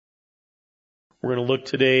We're going to look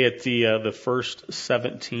today at the first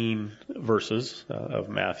 17 verses of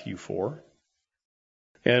Matthew 4.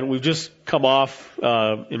 And we've just come off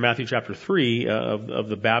in Matthew chapter 3 of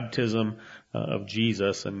the baptism of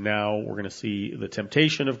Jesus, and now we're going to see the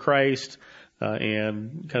temptation of Christ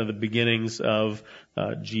and kind of the beginnings of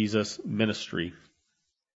Jesus' ministry.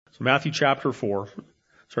 So Matthew chapter 4,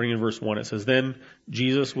 starting in verse 1, it says, "Then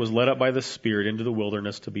Jesus was led up by the Spirit into the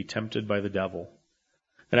wilderness to be tempted by the devil.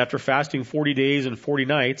 And after fasting 40 days and 40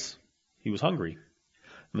 nights, he was hungry.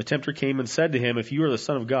 And the tempter came and said to him, 'If you are the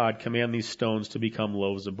Son of God, command these stones to become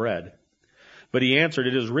loaves of bread.' But he answered,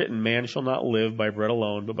 'It is written, man shall not live by bread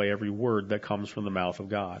alone, but by every word that comes from the mouth of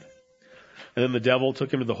God.' And then the devil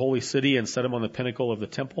took him to the holy city and set him on the pinnacle of the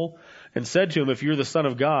temple and said to him, 'If you're the Son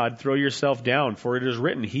of God, throw yourself down, for it is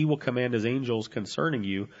written, he will command his angels concerning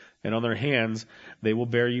you, and on their hands they will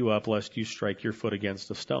bear you up, lest you strike your foot against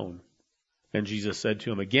a stone.' And Jesus said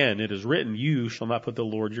to him again, 'It is written, you shall not put the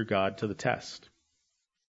Lord your God to the test.'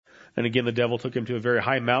 And again the devil took him to a very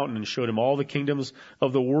high mountain and showed him all the kingdoms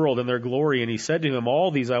of the world and their glory. And he said to him,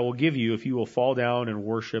 'All these I will give you if you will fall down and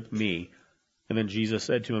worship me.' And then Jesus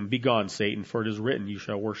said to him, 'Begone, Satan, for it is written, you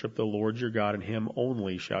shall worship the Lord your God, and him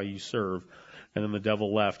only shall you serve.' And then the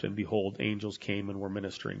devil left, and behold, angels came and were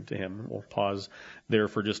ministering to him." We'll pause there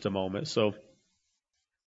for just a moment. So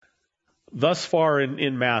thus far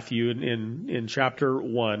in Matthew, in chapter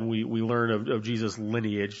 1, we learn of Jesus'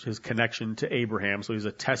 lineage, his connection to Abraham. So he's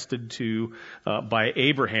attested to by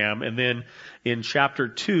Abraham. And then in chapter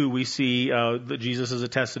 2, we see that Jesus is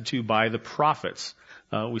attested to by the prophets.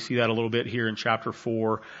 We see that a little bit here in chapter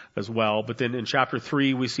 4 as well. But then in chapter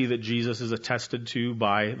 3, we see that Jesus is attested to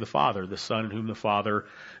by the Father, the Son in whom the Father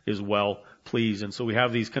is well pleased. And so we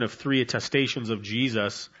have these kind of three attestations of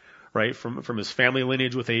Jesus, right, from his family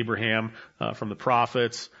lineage with Abraham, from the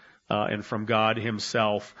prophets, and from God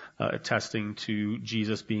himself, attesting to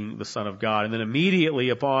Jesus being the Son of God. And then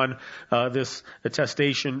immediately upon this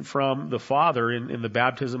attestation from the Father in the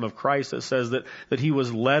baptism of Christ, it says that he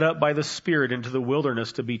was led up by the Spirit into the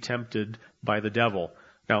wilderness to be tempted by the devil.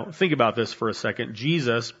 Now, think about this for a second.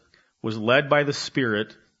 Jesus was led by the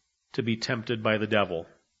Spirit to be tempted by the devil.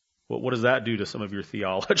 What does that do to some of your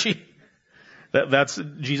theology? That's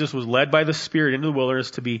Jesus was led by the Spirit into the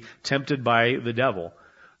wilderness to be tempted by the devil.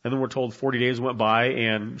 And then we're told 40 days went by,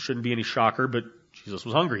 and shouldn't be any shocker, but Jesus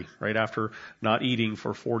was hungry right after not eating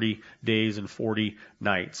for 40 days and 40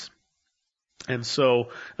 nights. And so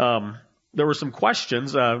there were some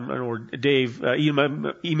questions. Dave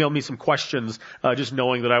emailed me some questions just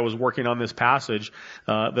knowing that I was working on this passage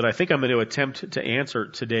that I think I'm going to attempt to answer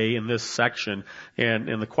today in this section.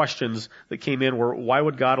 And the questions that came in were, why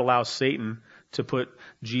would God allow Satan to put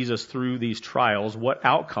Jesus through these trials? What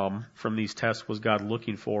outcome from these tests was God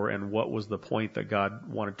looking for, and what was the point that God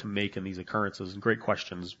wanted to make in these occurrences? And great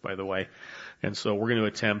questions, by the way. And so we're going to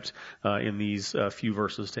attempt in these few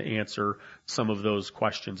verses to answer some of those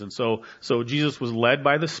questions. And so Jesus was led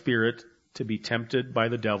by the Spirit to be tempted by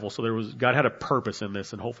the devil. So God had a purpose in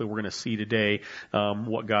this, and hopefully we're going to see today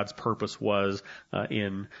what God's purpose was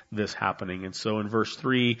in this happening. And so in verse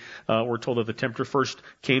 3, we're told that the tempter first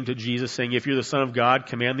came to Jesus saying, "If you're the Son of God,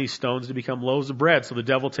 command these stones to become loaves of bread." So the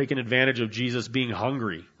devil taking advantage of Jesus being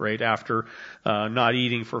hungry, right, after not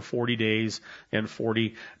eating for 40 days and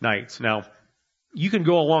 40 nights. Now, you can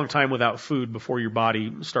go a long time without food before your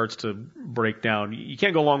body starts to break down. You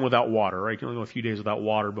can't go long without water, right? You can only go a few days without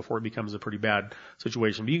water before it becomes a pretty bad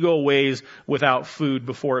situation. But you go a ways without food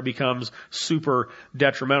before it becomes super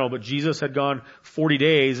detrimental. But Jesus had gone 40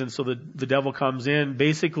 days, and so the devil comes in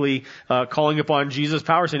basically calling upon Jesus'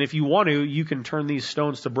 power, saying, if you want to, you can turn these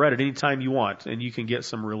stones to bread at any time you want, and you can get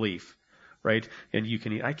some relief. Right? And you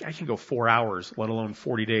can eat. I can go 4 hours, let alone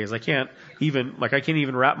 40 days. I can't even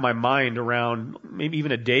wrap my mind around maybe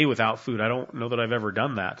even a day without food. I don't know that I've ever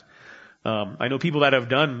done that. I know people that have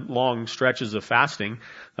done long stretches of fasting,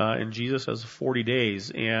 and Jesus has 40 days,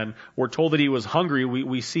 and we're told that he was hungry.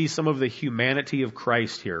 We see some of the humanity of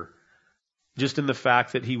Christ here, just in the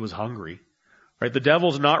fact that he was hungry. Right? The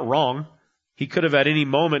devil's not wrong. He could have at any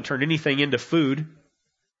moment turned anything into food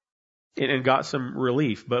and got some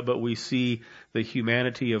relief, but we see the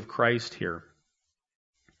humanity of Christ here.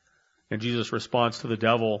 And Jesus' response to the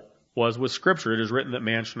devil was with Scripture. It is written that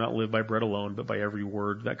man shall not live by bread alone, but by every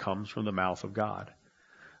word that comes from the mouth of God.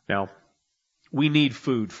 Now, we need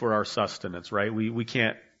food for our sustenance, right? We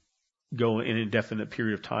can't go an indefinite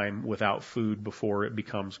period of time without food before it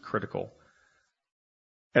becomes critical.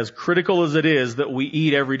 As critical as it is that we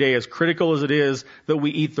eat every day, as critical as it is that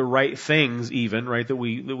we eat the right things even, right, that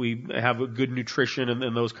we have a good nutrition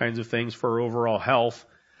and those kinds of things for our overall health,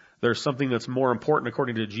 There's something that's more important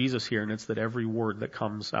according to Jesus here, and it's that every word that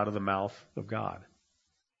comes out of the mouth of God.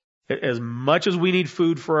 As much as we need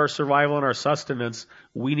food for our survival and our sustenance,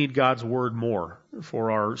 we need God's word more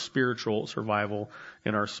for our spiritual survival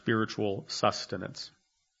and our spiritual sustenance.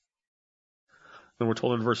 Then we're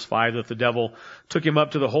told in verse 5 that the devil took him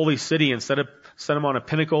up to the holy city and set him on a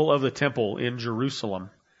pinnacle of the temple in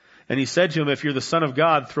Jerusalem. And he said to him, if you're the Son of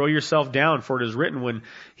God, throw yourself down, for it is written, when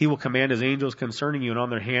he will command his angels concerning you, and on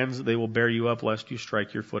their hands they will bear you up, lest you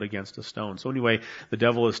strike your foot against a stone. So anyway, the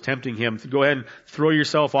devil is tempting him to go ahead and throw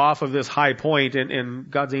yourself off of this high point, and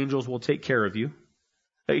God's angels will take care of you.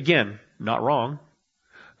 Again, not wrong.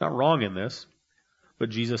 Not wrong in this. But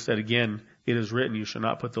Jesus said again, it is written, you shall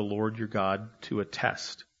not put the Lord your God to a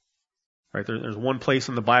test. Right? There's one place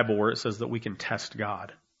in the Bible where it says that we can test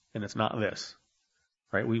God, and it's not this.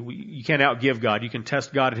 Right? You can't outgive God. You can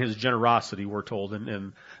test God in his generosity, we're told,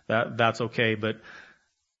 and that's okay. But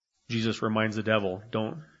Jesus reminds the devil,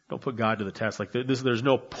 don't put God to the test. Like there's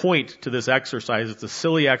no point to this exercise. It's a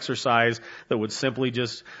silly exercise that would simply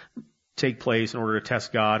just take place in order to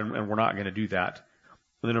test God, and we're not going to do that.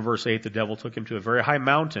 And then in verse 8, the devil took him to a very high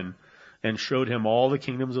mountain and showed him all the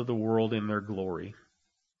kingdoms of the world in their glory.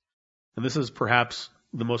 And this is perhaps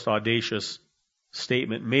the most audacious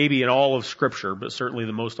statement, maybe in all of Scripture, but certainly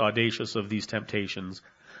the most audacious of these temptations.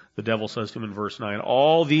 The devil says to him in verse 9,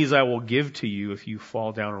 all these I will give to you if you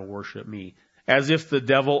fall down and worship me. As if the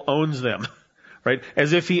devil owns them, right?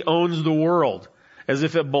 As if he owns the world, as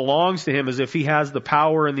if it belongs to him, as if he has the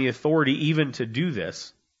power and the authority even to do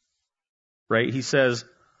this, right? He says,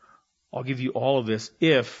 I'll give you all of this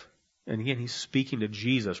if, and again, he's speaking to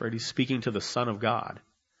Jesus, right? He's speaking to the Son of God.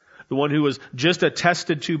 The one who was just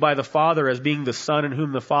attested to by the Father as being the Son in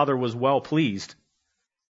whom the Father was well pleased.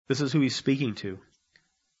 This is who he's speaking to.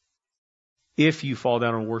 If you fall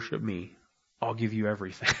down and worship me, I'll give you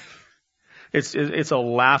everything. It's a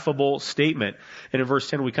laughable statement. And in verse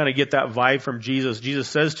 10, we kind of get that vibe from Jesus. Jesus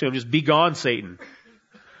says to him, just be gone, Satan.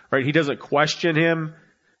 Right? He doesn't question him.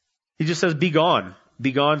 He just says, be gone.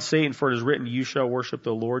 Be gone, Satan, for it is written, you shall worship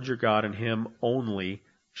the Lord your God, and him only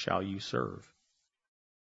shall you serve.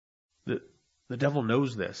 The devil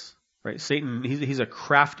knows this, right? Satan, he's a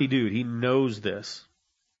crafty dude. He knows this,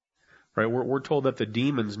 right? We're told that the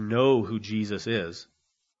demons know who Jesus is.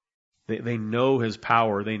 They know his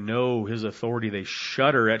power. They know his authority. They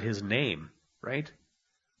shudder at his name, right?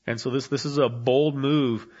 And so this is a bold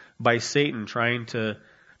move by Satan trying to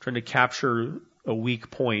capture a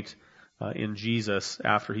weak point in Jesus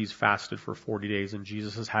after he's fasted for 40 days, and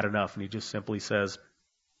Jesus has had enough, and he just simply says,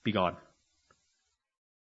 be gone.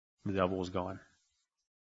 The devil was gone.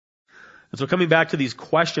 And so coming back to these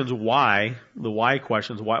questions, why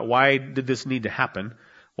did this need to happen?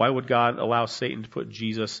 Why would God allow Satan to put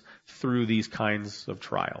Jesus through these kinds of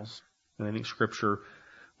trials? And I think Scripture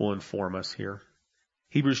will inform us here.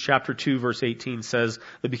 Hebrews chapter 2 verse 18 says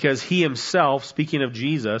that because he himself, speaking of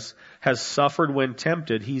Jesus, has suffered when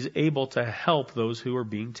tempted, he's able to help those who are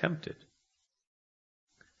being tempted.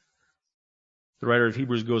 The writer of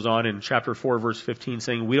Hebrews goes on in chapter 4, verse 15,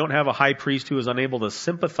 saying, we don't have a high priest who is unable to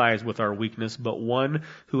sympathize with our weakness, but one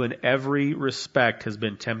who in every respect has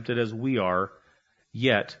been tempted as we are,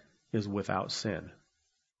 yet is without sin.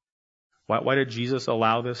 Why did Jesus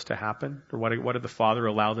allow this to happen? Or why did the Father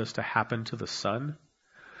allow this to happen to the Son?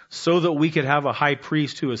 So that we could have a high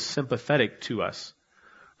priest who is sympathetic to us.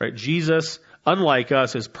 Right? Jesus, unlike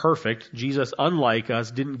us, is perfect. Jesus, unlike us,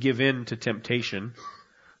 didn't give in to temptation.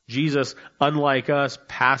 Jesus, unlike us,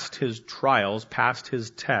 passed his trials, passed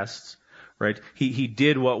his tests, right? He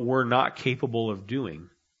did what we're not capable of doing.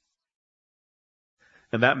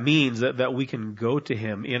 And that means that we can go to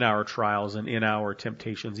him in our trials and in our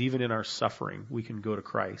temptations, even in our suffering. We can go to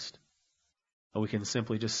Christ. And we can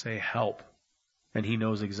simply just say, help. And he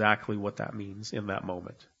knows exactly what that means in that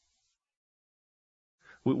moment.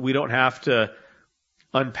 We don't have to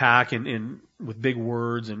unpack with big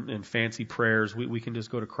words and fancy prayers. We can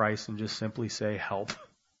just go to Christ and just simply say, help.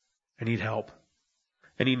 I need help.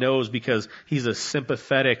 And he knows because he's a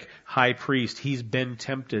sympathetic high priest. He's been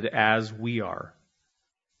tempted as we are.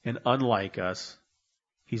 And unlike us,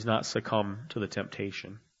 he's not succumbed to the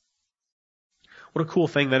temptation. What a cool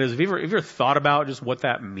thing that is. Have you ever thought about just what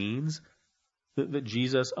that means? That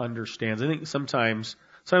Jesus understands. I think sometimes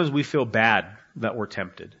we feel bad that we're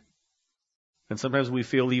tempted. And sometimes we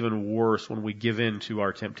feel even worse when we give in to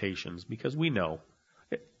our temptations because we know.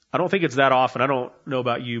 I don't think it's that often. I don't know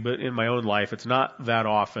about you, but in my own life, it's not that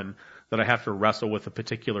often that I have to wrestle with a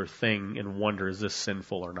particular thing and wonder, is this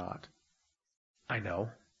sinful or not? I know,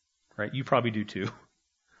 right? You probably do too,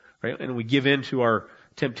 right? And we give in to our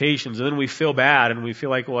temptations, and then we feel bad and we feel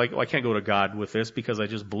like, well, I can't go to God with this because I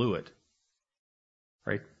just blew it.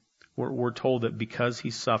 Right? We're told that because he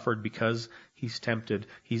suffered, because he's tempted,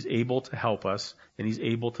 he's able to help us and he's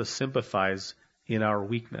able to sympathize in our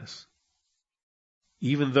weakness.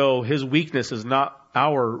 Even though his weakness is not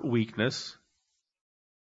our weakness,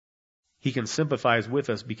 he can sympathize with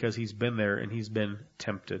us because he's been there and he's been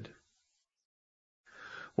tempted.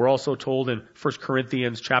 We're also told in 1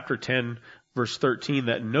 Corinthians chapter 10, verse 13,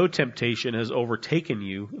 that no temptation has overtaken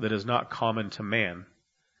you that is not common to man.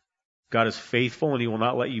 God is faithful and he will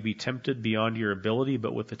not let you be tempted beyond your ability,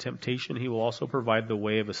 but with the temptation he will also provide the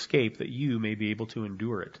way of escape that you may be able to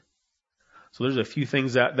endure it. So there's a few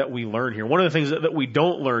things that we learn here. One of the things that we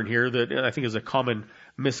don't learn here that I think is a common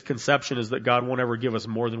misconception is that God won't ever give us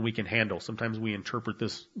more than we can handle. Sometimes we interpret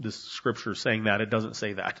this scripture saying that. It doesn't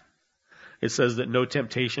say that. It says that no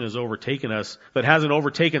temptation has overtaken us that hasn't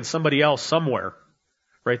overtaken somebody else somewhere,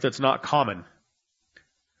 right? That's not common.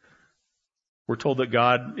 We're told that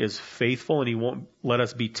God is faithful and he won't let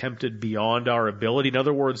us be tempted beyond our ability. In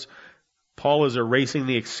other words, Paul is erasing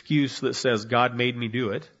the excuse that says God made me do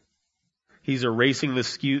it. He's erasing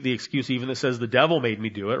the excuse even that says the devil made me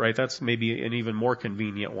do it, right? That's maybe an even more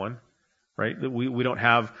convenient one, right? That we don't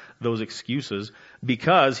have those excuses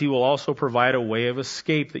because he will also provide a way of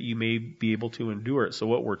escape that you may be able to endure it. So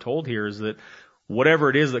what we're told here is that whatever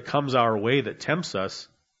it is that comes our way that tempts us,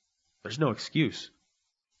 there's no excuse.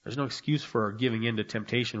 There's no excuse for giving in to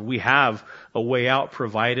temptation. We have a way out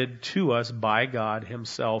provided to us by God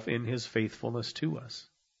himself in his faithfulness to us.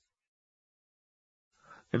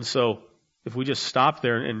 And so if we just stop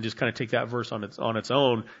there and just kind of take that verse on its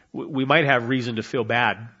own, we might have reason to feel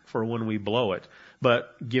bad for when we blow it.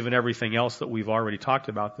 But given everything else that we've already talked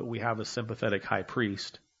about, that we have a sympathetic high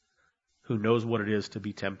priest who knows what it is to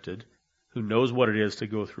be tempted, who knows what it is to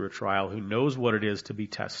go through a trial, who knows what it is to be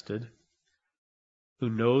tested, who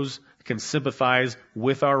knows, can sympathize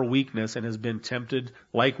with our weakness and has been tempted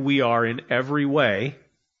like we are in every way,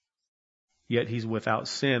 yet he's without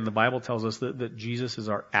sin. The Bible tells us that Jesus is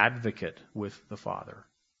our advocate with the Father.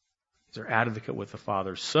 He's our advocate with the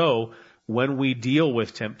Father. So when we deal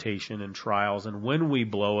with temptation and trials and when we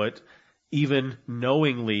blow it, even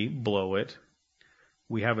knowingly blow it,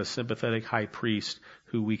 we have a sympathetic high priest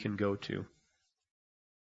who we can go to.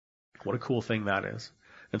 What a cool thing that is.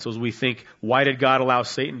 And so as we think, why did God allow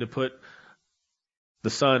Satan to put the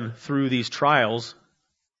Son through these trials?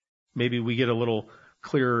 Maybe we get a little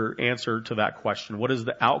clearer answer to that question. What is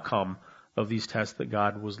the outcome of these tests that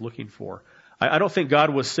God was looking for? I don't think God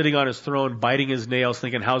was sitting on his throne, biting his nails,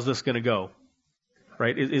 thinking, how's this going to go?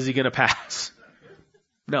 Right? Is he going to pass?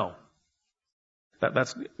 No.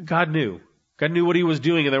 That's God knew. God knew what he was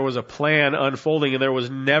doing, and there was a plan unfolding, and there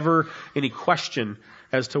was never any question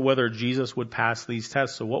as to whether Jesus would pass these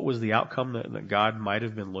tests. So what was the outcome that God might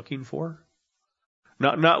have been looking for?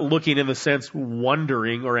 Not looking in the sense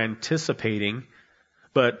wondering or anticipating,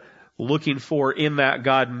 but looking for in that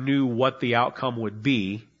God knew what the outcome would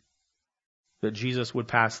be, that Jesus would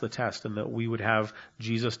pass the test and that we would have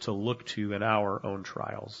Jesus to look to in our own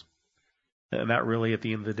trials. And that really, at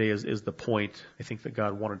the end of the day, is the point I think that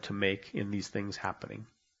God wanted to make in these things happening.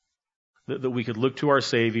 That we could look to our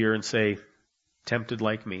Savior and say, tempted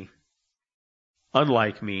like me,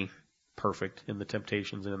 unlike me, perfect in the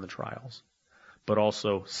temptations and in the trials, but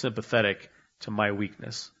also sympathetic to my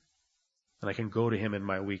weakness. And I can go to him in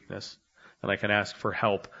my weakness, and I can ask for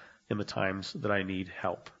help in the times that I need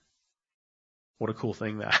help. What a cool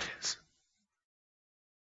thing that is.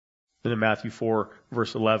 Then in Matthew 4,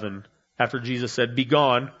 verse 11, after Jesus said, "Be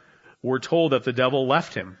gone," we're told that the devil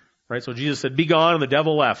left him. Right? So Jesus said, "Be gone," and the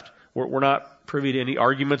devil left. We're not privy to any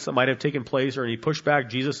arguments that might have taken place or any pushback.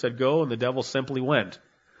 Jesus said, "Go," and the devil simply went.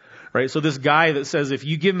 Right? So this guy that says, if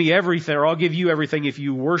you give me everything, or I'll give you everything if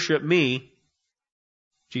you worship me,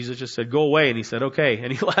 Jesus just said, "Go away." And he said, "Okay."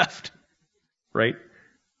 And he left. Right?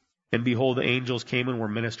 And behold, the angels came and were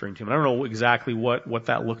ministering to him. I don't know exactly what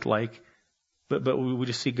that looked like, but we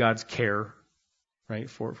just see God's care, right,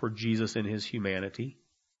 for Jesus in his humanity.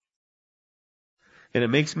 And it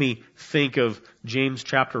makes me think of James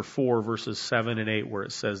chapter 4, verses 7 and 8, where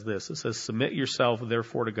it says this. It says, "Submit yourself,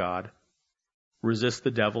 therefore, to God. Resist the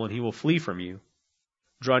devil, and he will flee from you.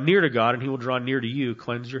 Draw near to God, and he will draw near to you.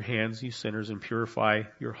 Cleanse your hands, you sinners, and purify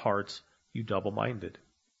your hearts, you double-minded."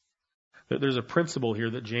 There's a principle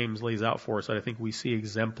here that James lays out for us that I think we see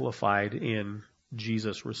exemplified in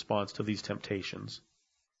Jesus' response to these temptations.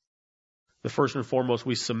 The first and foremost,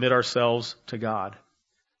 we submit ourselves to God.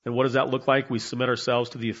 And what does that look like? We submit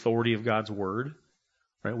ourselves to the authority of God's word.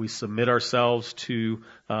 Right? We submit ourselves to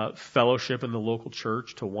fellowship in the local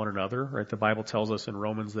church, to one another. Right? The Bible tells us in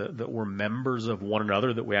Romans that we're members of one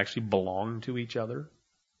another, that we actually belong to each other.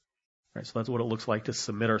 Right? So that's what it looks like to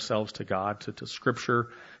submit ourselves to God, to Scripture,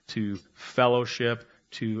 to fellowship,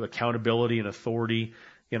 to accountability and authority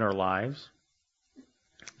in our lives.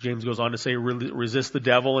 James goes on to say, resist the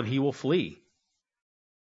devil and he will flee.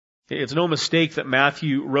 It's no mistake that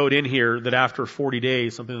Matthew wrote in here that after 40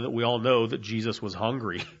 days, something that we all know, that Jesus was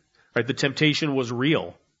hungry. Right? The temptation was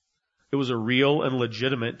real. It was a real and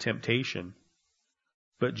legitimate temptation.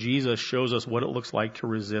 But Jesus shows us what it looks like to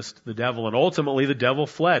resist the devil. And ultimately, the devil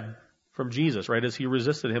fled from Jesus. Right? As he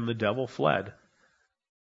resisted him, the devil fled.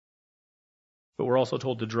 But we're also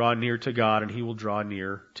told to draw near to God, and he will draw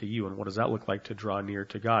near to you. And what does that look like, to draw near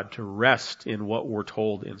to God? To rest in what we're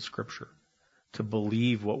told in Scripture. To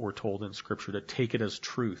believe what we're told in Scripture, to take it as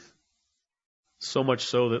truth. So much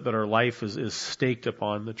so that our life is staked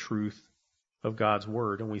upon the truth of God's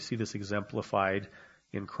Word. And we see this exemplified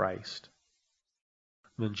in Christ.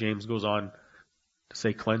 And then James goes on to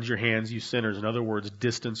say, cleanse your hands, you sinners. In other words,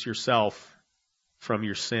 distance yourself from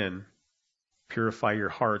your sin. Purify your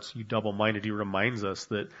hearts, you double-minded. He reminds us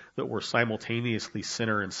that we're simultaneously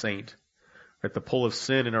sinner and saint. That the pull of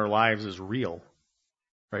sin in our lives is real.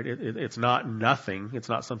 Right? It's not nothing. It's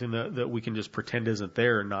not something that we can just pretend isn't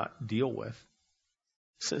there and not deal with.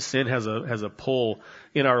 Sin has a pull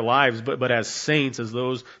in our lives, but as saints, as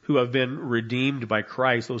those who have been redeemed by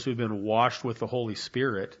Christ, those who have been washed with the Holy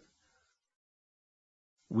Spirit,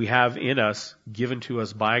 we have in us, given to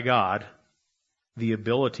us by God, the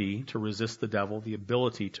ability to resist the devil, the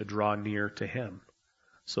ability to draw near to him,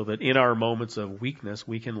 so that in our moments of weakness,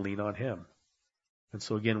 we can lean on him. And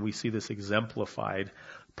so again, we see this exemplified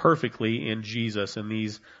perfectly in Jesus in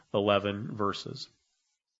these 11 verses.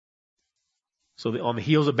 So on the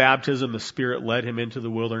heels of baptism, the Spirit led him into the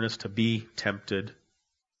wilderness to be tempted.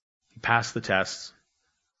 He passed the tests.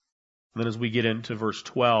 And then as we get into verse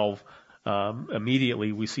 12,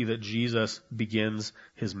 immediately we see that Jesus begins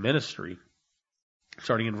his ministry.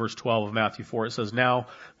 Starting in verse 12 of Matthew 4, it says, now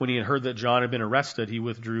when he had heard that John had been arrested, he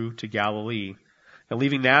withdrew to Galilee. And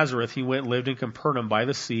leaving Nazareth, he went and lived in Capernaum by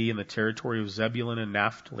the sea in the territory of Zebulun and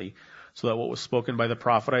Naphtali, so that what was spoken by the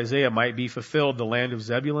prophet Isaiah might be fulfilled, the land of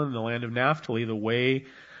Zebulun and the land of Naphtali, the way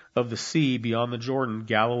of the sea beyond the Jordan,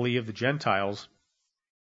 Galilee of the Gentiles.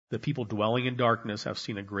 The people dwelling in darkness have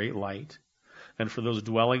seen a great light. And for those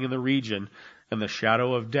dwelling in the region and the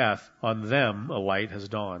shadow of death, on them a light has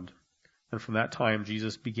dawned. And from that time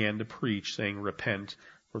Jesus began to preach, saying, repent,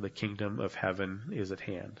 for the kingdom of heaven is at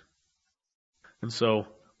hand. And so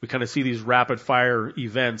we kind of see these rapid fire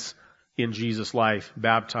events in Jesus' life: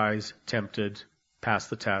 baptized, tempted, pass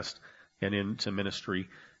the test, and into ministry.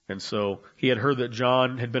 And so he had heard that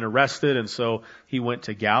John had been arrested, and so he went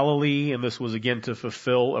to Galilee, and this was again to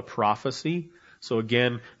fulfill a prophecy. So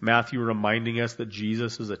again, Matthew reminding us that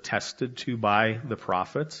Jesus is attested to by the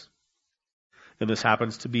prophets. And this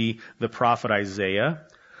happens to be the prophet Isaiah.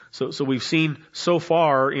 So we've seen so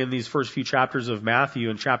far in these first few chapters of Matthew,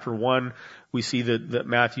 in chapter 1, we see that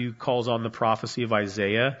Matthew calls on the prophecy of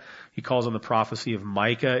Isaiah. He calls on the prophecy of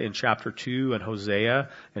Micah in chapter 2, and Hosea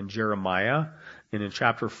and Jeremiah. And in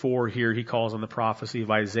chapter 4 here, he calls on the prophecy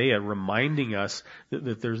of Isaiah, reminding us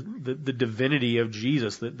that there's the divinity of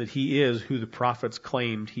Jesus, that he is who the prophets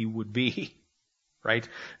claimed he would be. Right?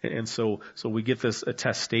 And so we get this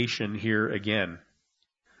attestation here again.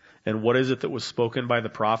 And what is it that was spoken by the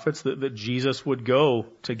prophets? That Jesus would go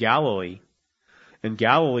to Galilee. And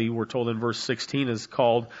Galilee, we're told in verse 16, is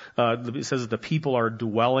called, it says that the people are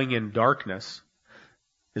dwelling in darkness.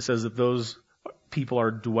 It says that those people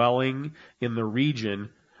are dwelling in the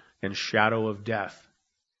region and shadow of death.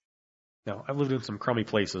 Now, I've lived in some crummy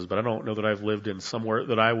places, but I don't know that I've lived in somewhere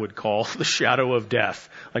that I would call the shadow of death.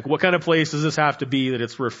 Like, what kind of place does this have to be that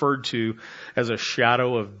it's referred to as a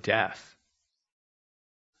shadow of death?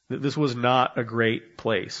 This was not a great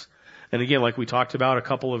place. And again, like we talked about a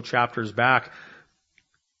couple of chapters back,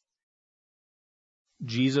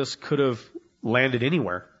 Jesus could have landed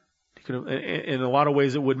anywhere. He could have, in a lot of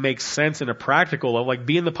ways, it would make sense in a practical of like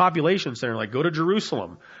be in the population center, like go to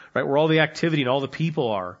Jerusalem, right, where all the activity and all the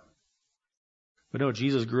people are. But no,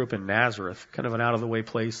 Jesus grew up in Nazareth, kind of an out of the way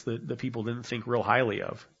place that the people didn't think real highly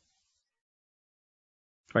of.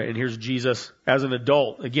 Right, and here's Jesus as an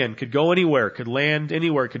adult, again, could go anywhere, could land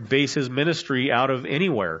anywhere, could base his ministry out of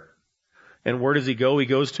anywhere. And where does he go? He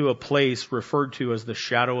goes to a place referred to as the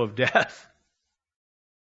shadow of death.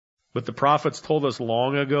 But the prophets told us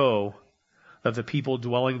long ago that the people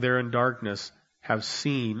dwelling there in darkness have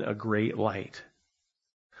seen a great light.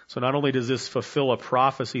 So not only does this fulfill a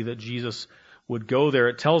prophecy that Jesus would go there.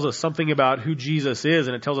 It tells us something about who Jesus is,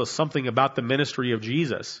 and it tells us something about the ministry of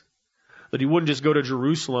Jesus. That he wouldn't just go to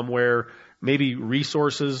Jerusalem where maybe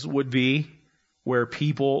resources would be, where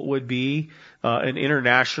people would be, and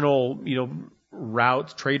international,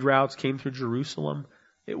 routes, trade routes came through Jerusalem.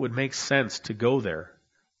 It would make sense to go there.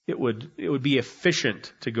 It would be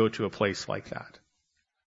efficient to go to a place like that.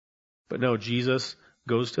 But no, Jesus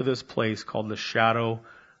goes to this place called the shadow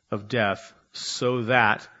of death so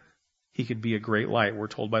that he could be a great light. We're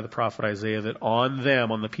told by the prophet Isaiah that on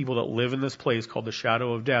them, on the people that live in this place called the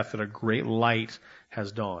shadow of death, that a great light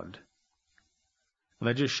has dawned. And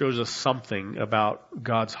that just shows us something about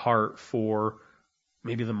God's heart for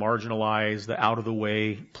maybe the marginalized, the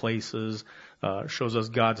out-of-the-way places. Shows us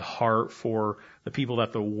God's heart for the people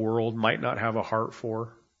that the world might not have a heart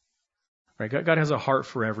for. Right? God has a heart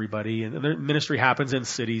for everybody, and their ministry happens in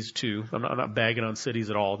cities too. I'm not bagging on cities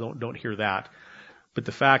at all. Don't hear that. But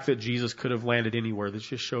the fact that Jesus could have landed anywhere, this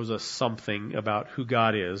just shows us something about who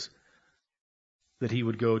God is, that he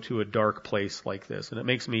would go to a dark place like this. And it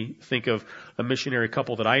makes me think of a missionary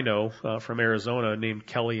couple that I know from Arizona named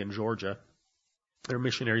Kelly and Georgia. They're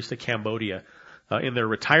missionaries to Cambodia. In their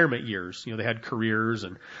retirement years, they had careers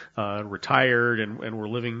and retired and were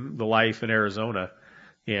living the life in Arizona.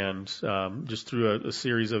 And just through a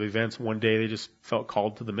series of events, one day they just felt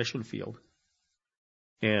called to the mission field.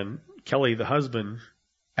 And Kelly, the husband,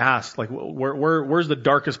 asked, where's the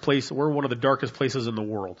darkest place? We're one of the darkest places in the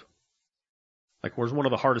world. Where's one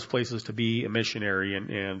of the hardest places to be a missionary?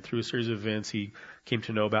 And through a series of events, he came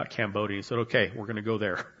to know about Cambodia. He said, okay, we're going to go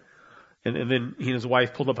there. And then he and his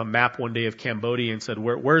wife pulled up a map one day of Cambodia and said,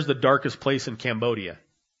 where's the darkest place in Cambodia?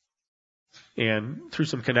 And through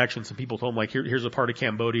some connections, some people told him, here's a part of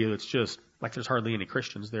Cambodia that's just, there's hardly any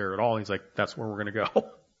Christians there at all. And he's like, that's where we're going to go.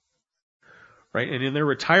 Right? And in their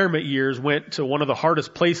retirement years, went to one of the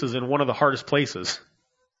hardest places in one of the hardest places.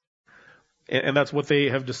 And that's what they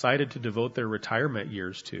have decided to devote their retirement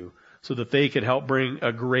years to, so that they could help bring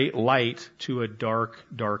a great light to a dark,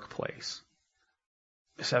 dark place.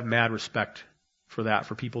 Just have mad respect for that,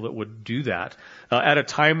 for people that would do that at a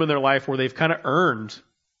time in their life where they've kind of earned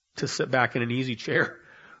to sit back in an easy chair.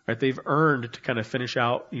 Right? They've earned to kind of finish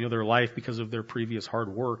out, their life because of their previous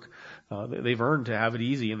hard work. They've earned to have it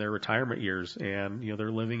easy in their retirement years, and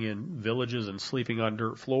they're living in villages and sleeping on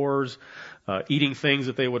dirt floors, eating things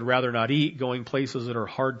that they would rather not eat, going places that are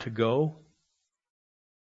hard to go,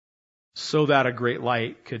 so that a great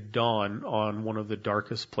light could dawn on one of the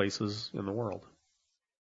darkest places in the world.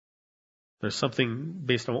 There's something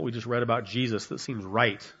based on what we just read about Jesus that seems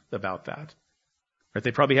right about that. Right?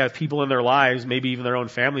 They probably have people in their lives, maybe even their own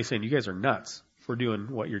family, saying, you guys are nuts for doing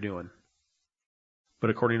what you're doing. But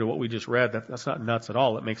according to what we just read, that's not nuts at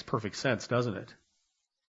all. It makes perfect sense, doesn't it?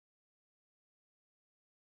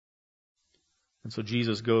 And so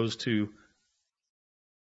Jesus goes to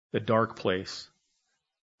the dark place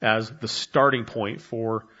as the starting point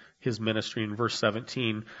for his ministry. In verse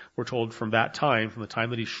 17, we're told from the time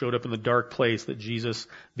that he showed up in the dark place, that Jesus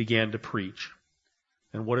began to preach.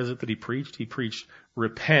 And what is it that he preached? He preached,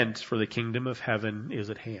 repent, for the kingdom of heaven is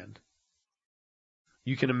at hand.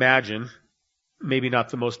 You can imagine, maybe not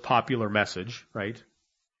the most popular message, right?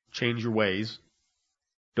 Change your ways.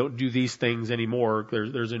 Don't do these things anymore.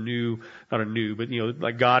 There's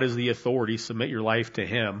but God is the authority. Submit your life to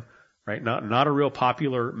him, right? Not a real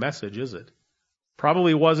popular message, is it?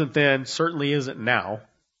 Probably wasn't then, certainly isn't now.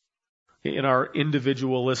 In our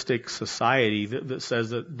individualistic society that says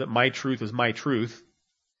that my truth is my truth,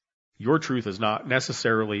 your truth is not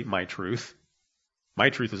necessarily my truth. My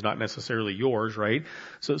truth is not necessarily yours, right?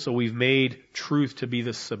 So we've made truth to be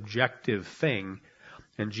this subjective thing.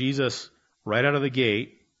 And Jesus, right out of the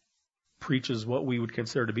gate, preaches what we would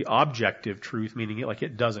consider to be objective truth, meaning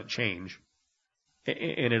it doesn't change.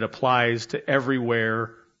 And it applies to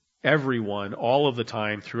everywhere, everyone, all of the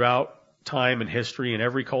time, throughout time and history, in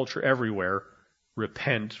every culture, everywhere.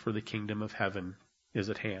 Repent, for the kingdom of heaven is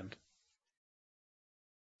at hand.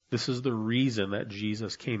 This is the reason that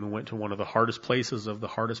Jesus came and went to one of the hardest places of the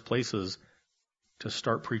hardest places to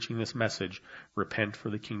start preaching this message. Repent, for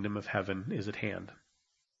the kingdom of heaven is at hand.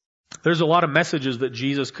 There's a lot of messages that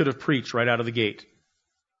Jesus could have preached right out of the gate.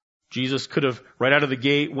 Jesus could have, right out of the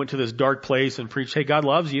gate, went to this dark place and preached, hey, God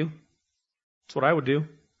loves you. That's what I would do.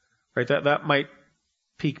 Right? That might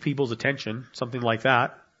pique people's attention, something like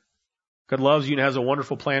that. God loves you and has a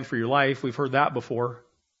wonderful plan for your life. We've heard that before.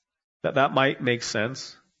 That might make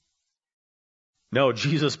sense. No,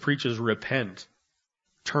 Jesus preaches, repent.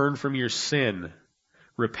 Turn from your sin.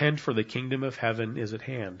 Repent, for the kingdom of heaven is at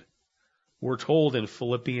hand. We're told in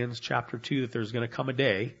Philippians chapter 2 that there's going to come a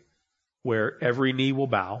day where every knee will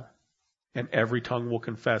bow, and every tongue will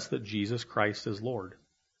confess that Jesus Christ is Lord.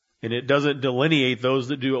 And it doesn't delineate those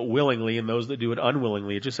that do it willingly and those that do it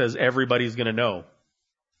unwillingly. It just says everybody's going to know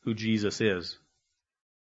who Jesus is.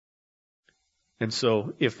 And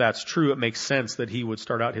so if that's true, it makes sense that he would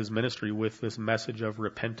start out his ministry with this message of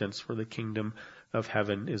repentance, for the kingdom of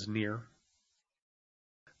heaven is near.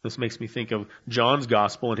 This makes me think of John's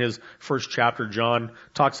gospel. In his first chapter, John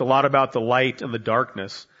talks a lot about the light and the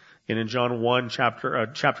darkness. And in John 1,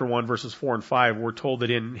 chapter 1, verses 4 and 5, we're told that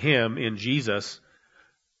in him, in Jesus,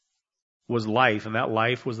 was life, and that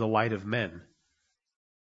life was the light of men.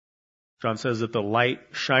 John says that the light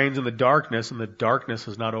shines in the darkness, and the darkness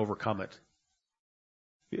has not overcome it.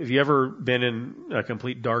 Have you ever been in a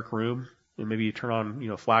complete dark room, and maybe you turn on,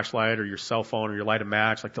 a flashlight or your cell phone or you light a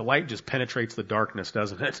match? Like the light just penetrates the darkness,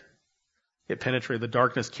 doesn't it? The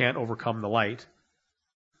darkness can't overcome the light.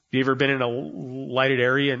 Have you ever been in a lighted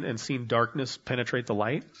area and seen darkness penetrate the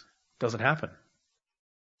light? Doesn't happen.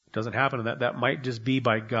 It doesn't happen. And that might just be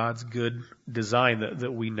by God's good design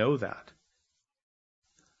that we know that.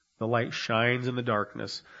 The light shines in the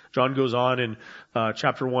darkness. John goes on in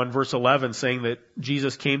chapter 1, verse 11, saying that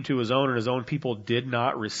Jesus came to his own and his own people did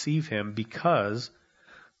not receive him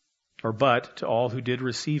but to all who did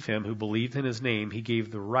receive him, who believed in his name, he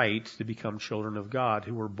gave the right to become children of God,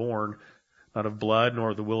 who were born not of blood,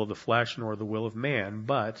 nor of the will of the flesh, nor of the will of man,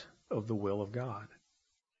 but of the will of God.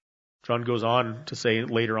 John goes on to say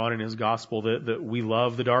later on in his gospel that we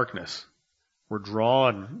love the darkness. We're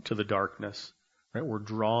drawn to the darkness. Right? We're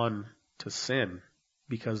drawn to sin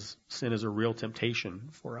because sin is a real temptation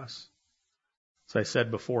for us. As I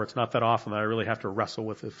said before, it's not that often that I really have to wrestle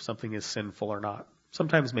with if something is sinful or not.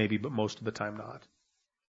 Sometimes maybe, but most of the time not.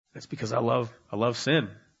 It's because I love sin.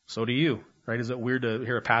 So do you. Right? Is it weird to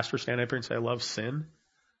hear a pastor stand up here and say, I love sin?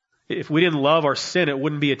 If we didn't love our sin, it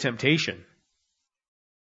wouldn't be a temptation.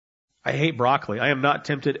 I hate broccoli. I am not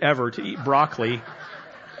tempted ever to eat broccoli,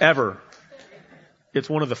 ever. It's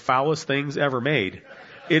one of the foulest things ever made.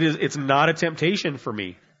 It's not a temptation for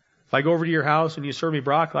me. If I go over to your house and you serve me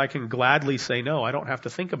broccoli, I can gladly say no. I don't have to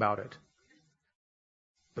think about it.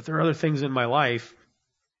 But there are other things in my life,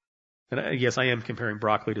 and yes, I am comparing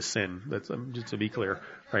broccoli to sin. That's just to be clear,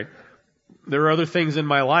 right? There are other things in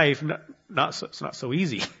my life. It's not so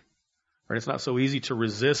easy, right? It's not so easy to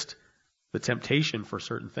resist the temptation for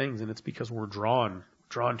certain things, and it's because we're drawn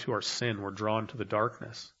to our sin. We're drawn to the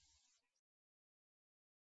darkness.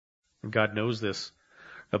 And God knows this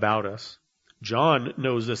about us. John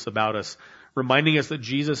knows this about us, reminding us that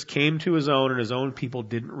Jesus came to his own and his own people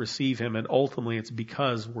didn't receive him, and ultimately it's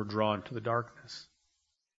because we're drawn to the darkness.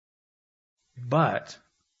 But,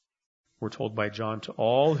 we're told by John, to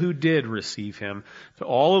all who did receive him, to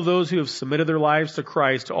all of those who have submitted their lives to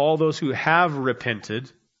Christ, to all those who have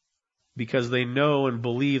repented, because they know and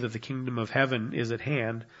believe that the kingdom of heaven is at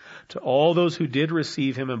hand, to all those who did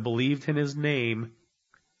receive him and believed in his name,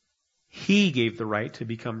 he gave the right to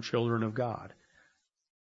become children of God.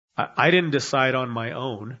 I didn't decide on my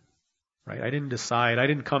own, right? I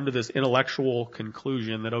didn't come to this intellectual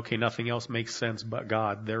conclusion that, okay, nothing else makes sense but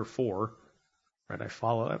God, therefore, right, I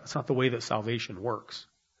follow. That's not the way that salvation works.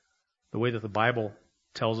 The way that the Bible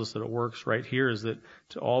tells us that it works right here is that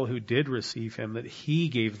to all who did receive him, that he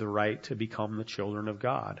gave the right to become the children of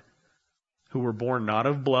God, who were born not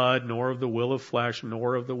of blood, nor of the will of flesh,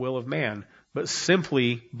 nor of the will of man, but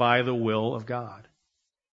simply by the will of God.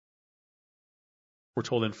 We're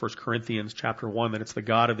told in 1 Corinthians chapter 1 that it's the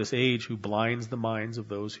God of this age who blinds the minds of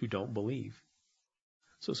those who don't believe.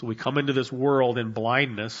 So we come into this world in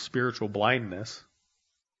blindness, spiritual blindness,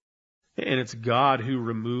 and it's God who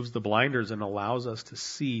removes the blinders and allows us to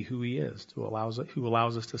see who he is, who allows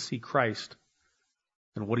us to see Christ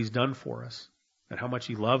and what he's done for us and how much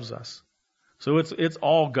he loves us. So it's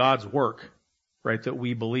all God's work, right, that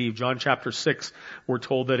we believe. John chapter 6, we're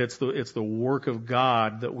told that it's the work of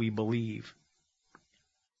God that we believe.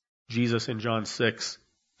 Jesus in John 6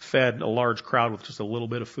 fed a large crowd with just a little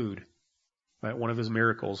bit of food, right? One of his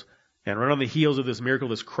miracles. And right on the heels of this miracle,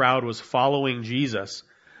 this crowd was following Jesus.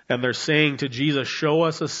 And they're saying to Jesus, show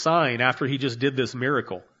us a sign after he just did this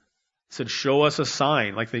miracle. He said, show us a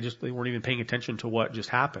sign. Like they weren't even paying attention to what just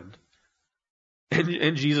happened.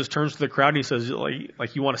 And Jesus turns to the crowd and he says,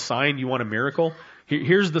 like you want a sign? You want a miracle?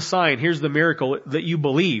 Here's the sign. Here's the miracle that you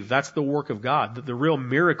believe. That's the work of God. The real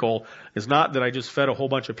miracle is not that I just fed a whole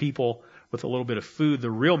bunch of people with a little bit of food.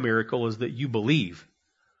 The real miracle is that you believe.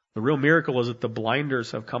 The real miracle is that the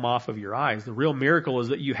blinders have come off of your eyes. The real miracle is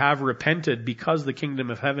that you have repented because the kingdom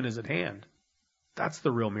of heaven is at hand. That's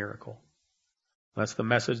the real miracle. That's the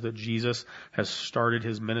message that Jesus has started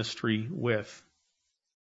his ministry with.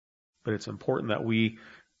 But it's important that we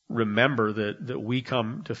remember that we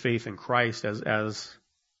come to faith in Christ as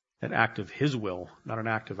an act of His will, not an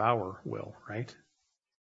act of our will, right?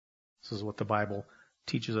 This is what the Bible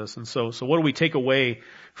teaches us. And so what do we take away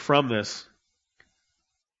from this?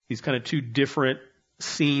 These kind of two different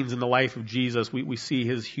scenes in the life of Jesus. We see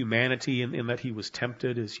His humanity in that He was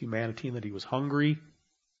tempted, His humanity in that He was hungry.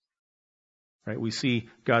 Right? We see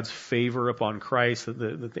God's favor upon Christ, that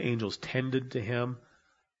the angels tended to Him.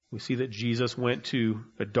 We see that Jesus went to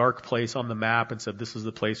a dark place on the map and said, this is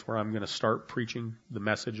the place where I'm going to start preaching the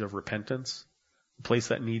message of repentance, the place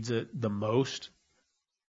that needs it the most.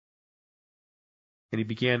 And He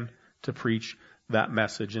began to preach that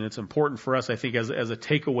message. And it's important for us, I think, as a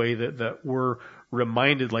takeaway that we're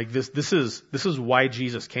reminded, like this is why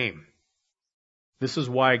Jesus came. This is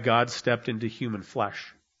why God stepped into human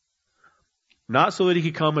flesh. Not so that He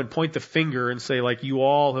could come and point the finger and say, like, you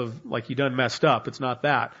all have, like, you done messed up. It's not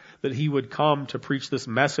that. That He would come to preach this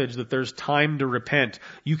message that there's time to repent.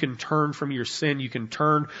 You can turn from your sin. You can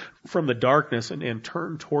turn from the darkness and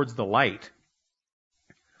turn towards the light.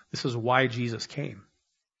 This is why Jesus came.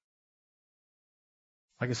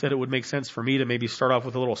 Like I said, it would make sense for me to maybe start off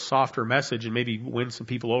with a little softer message and maybe win some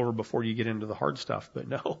people over before you get into the hard stuff. But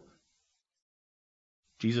no.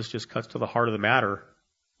 Jesus just cuts to the heart of the matter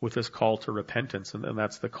with this call to repentance. And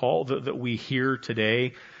that's the call that we hear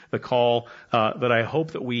today, the call that I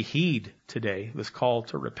hope that we heed today, this call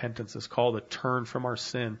to repentance, this call to turn from our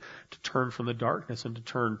sin, to turn from the darkness and to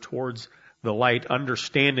turn towards the light,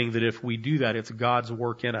 understanding that if we do that, it's God's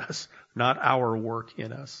work in us, not our work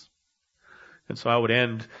in us. And so I would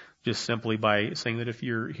end just simply by saying that if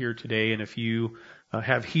you're here today and if you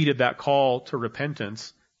have heeded that call to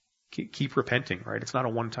repentance, keep repenting, right? It's not a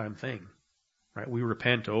one-time thing. Right? We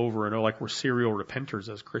repent over and over, like we're serial repenters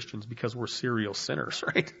as Christians because we're serial sinners,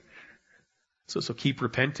 right? So keep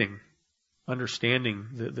repenting, understanding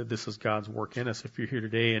that this is God's work in us. If you're here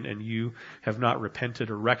today and you have not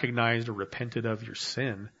repented or recognized or repented of your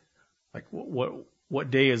sin, like what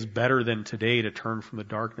day is better than today to turn from the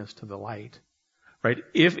darkness to the light? Right?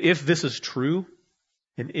 If this is true,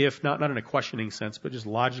 and if not in a questioning sense, but just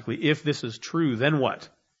logically, if this is true, then what?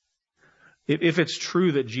 If it's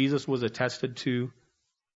true that Jesus was attested to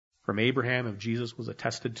from Abraham, if Jesus was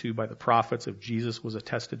attested to by the prophets, if Jesus was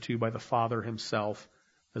attested to by the Father Himself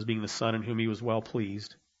as being the Son in whom He was well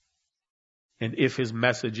pleased, and if His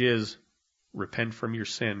message is repent from your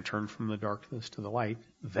sin, turn from the darkness to the light,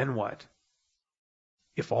 then what?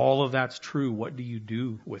 If all of that's true, what do you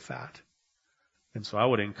do with that? And so I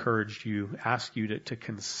would ask you to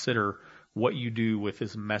consider what you do with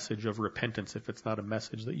this message of repentance if it's not a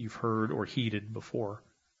message that you've heard or heeded before.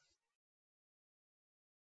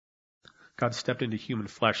 God stepped into human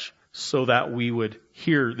flesh so that we would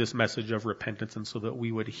hear this message of repentance and so that we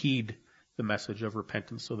would heed the message of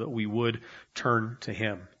repentance, so that we would turn to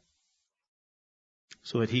Him,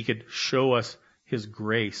 so that He could show us His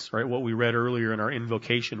grace, right? What we read earlier in our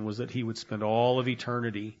invocation was that He would spend all of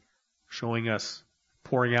eternity showing us,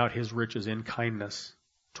 pouring out His riches in kindness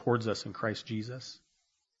towards us in Christ Jesus.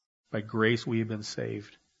 By grace we have been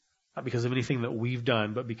saved, not because of anything that we've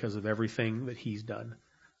done, but because of everything that He's done.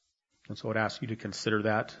 And so I'd ask you to consider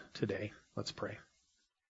that today. Let's pray.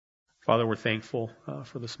 Father, we're thankful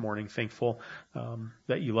for this morning, thankful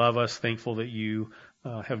that You love us, thankful that You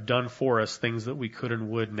have done for us things that we could and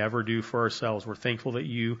would never do for ourselves. We're thankful that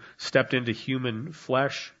You stepped into human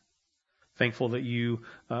flesh, thankful that You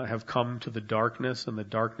have come to the darkness, and the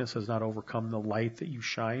darkness has not overcome the light that You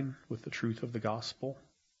shine with the truth of the gospel.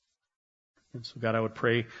 And so, God, I would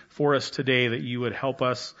pray for us today that You would help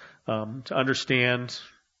us to understand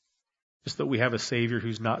just that we have a Savior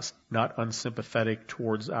who's not unsympathetic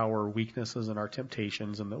towards our weaknesses and our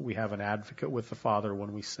temptations, and that we have an advocate with the Father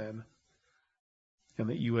when we sin. And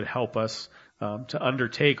that You would help us to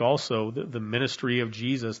undertake also the ministry of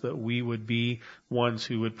Jesus, that we would be ones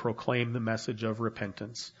who would proclaim the message of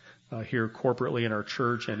repentance here corporately in our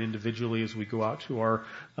church and individually as we go out to our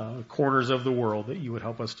corners of the world, that You would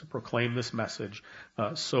help us to proclaim this message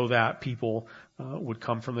so that people would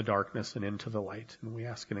come from the darkness and into the light. And we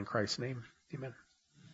ask it in Christ's name. Amen.